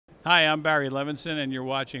Hi, I'm Barry Levinson, and you're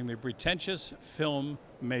watching the Pretentious Film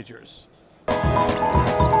Majors.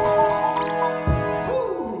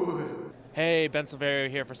 Hey, Ben Silverio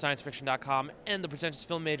here for ScienceFiction.com and the Pretentious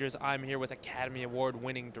Film Majors. I'm here with Academy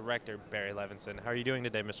Award-winning director Barry Levinson. How are you doing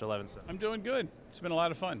today, Mr. Levinson? I'm doing good. It's been a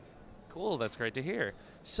lot of fun. Cool, that's great to hear.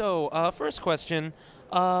 So, first question,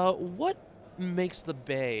 what makes the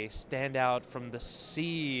Bay stand out from the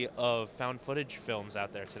sea of found footage films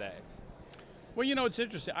out there today? Well, it's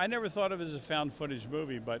interesting. I never thought of it as a found footage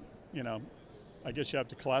movie, but, I guess you have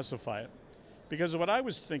to classify it. Because what I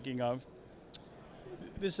was thinking of,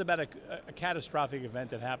 this is about a catastrophic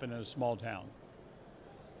event that happened in a small town.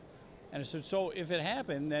 And I said, so if it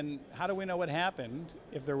happened, then how do we know what happened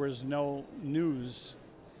if there was no news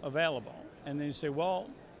available? And then you say, well,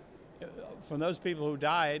 from those people who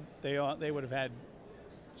died, they would have had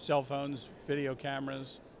cell phones, video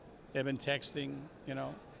cameras, they've been texting,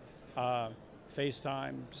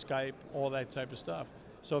 FaceTime, Skype, all that type of stuff.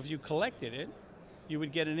 So if you collected it, you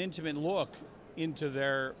would get an intimate look into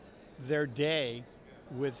their day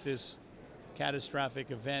with this catastrophic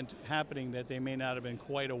event happening that they may not have been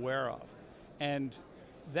quite aware of. And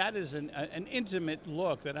that is an intimate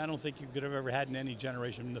look that I don't think you could have ever had in any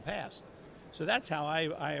generation in the past. So that's how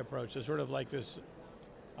I approach it, sort of like this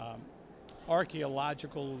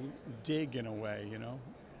archaeological dig in a way,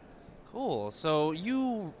 Cool. So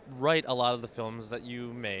you write a lot of the films that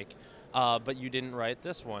you make, but you didn't write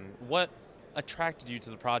this one. What attracted you to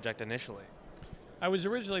the project initially? I was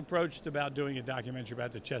originally approached about doing a documentary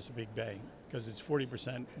about the Chesapeake Bay because it's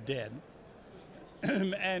 40% dead.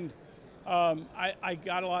 And I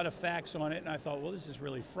got a lot of facts on it, and I thought, well, this is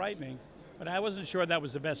really frightening, but I wasn't sure that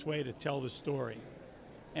was the best way to tell the story.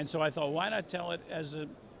 And so I thought, why not tell it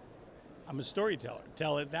I'm a storyteller,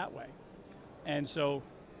 tell it that way. And so,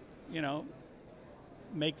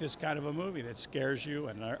 make this kind of a movie that scares you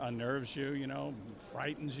and unnerves you,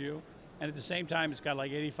 frightens you. And at the same time, it's got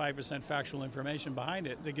like 85% factual information behind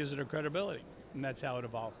it that gives it a credibility. And that's how it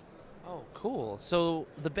evolved. Oh, cool. So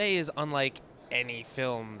the Bay is unlike any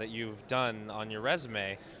film that you've done on your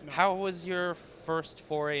resume. No. How was your first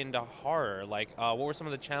foray into horror? What were some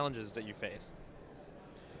of the challenges that you faced?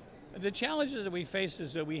 The challenges that we face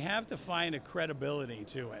is that we have to find a credibility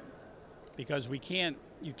to it, because you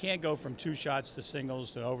can't go from two shots to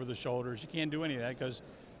singles to over the shoulders. You can't do any of that because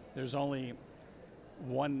there's only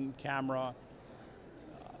one camera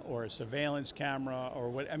or a surveillance camera or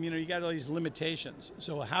what. You got all these limitations.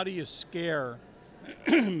 So how do you scare?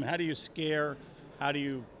 How do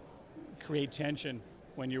you create tension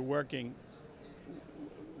when you're working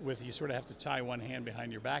with, you sort of have to tie one hand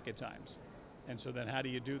behind your back at times. And so then how do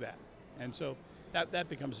you do that? And so that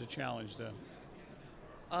becomes a challenge to.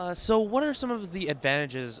 So what are some of the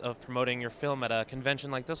advantages of promoting your film at a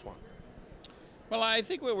convention like this one? Well, I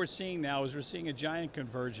think what we're seeing now is we're seeing a giant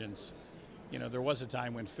convergence. There was a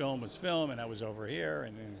time when film was film and I was over here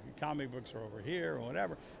and then comic books are over here or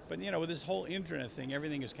whatever. But, with this whole internet thing,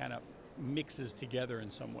 everything is kind of mixes together in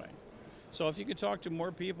some way. So if you could talk to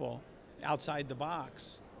more people outside the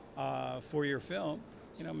box for your film,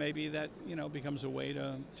 maybe that, becomes a way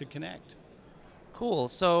to connect. Cool.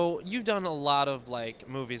 So you've done a lot of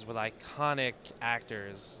movies with iconic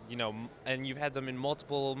actors, and you've had them in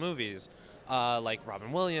multiple movies, like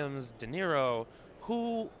Robin Williams, De Niro.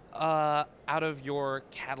 Who out of your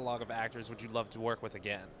catalog of actors would you love to work with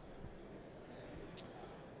again?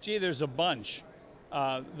 Gee, there's a bunch.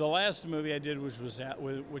 The last movie I did, which was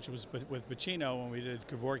with Pacino when we did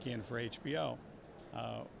Kevorkian for HBO,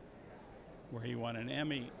 where he won an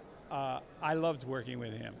Emmy. I loved working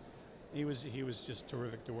with him. He was just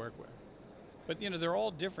terrific to work with. But they're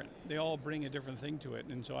all different. They all bring a different thing to it,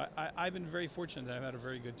 and so I've been very fortunate that I've had a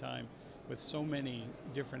very good time with so many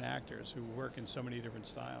different actors who work in so many different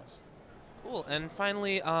styles. Cool. And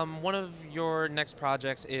finally, one of your next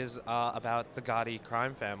projects is about the Gotti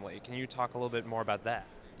crime family. Can you talk a little bit more about that?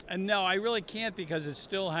 And no, I really can't because it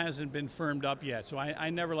still hasn't been firmed up yet. So I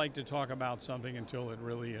never like to talk about something until it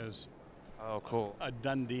really is. Oh, cool. A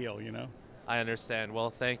done deal, I understand. Well,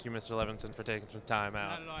 thank you, Mr. Levinson, for taking some time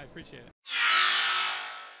out. I appreciate it.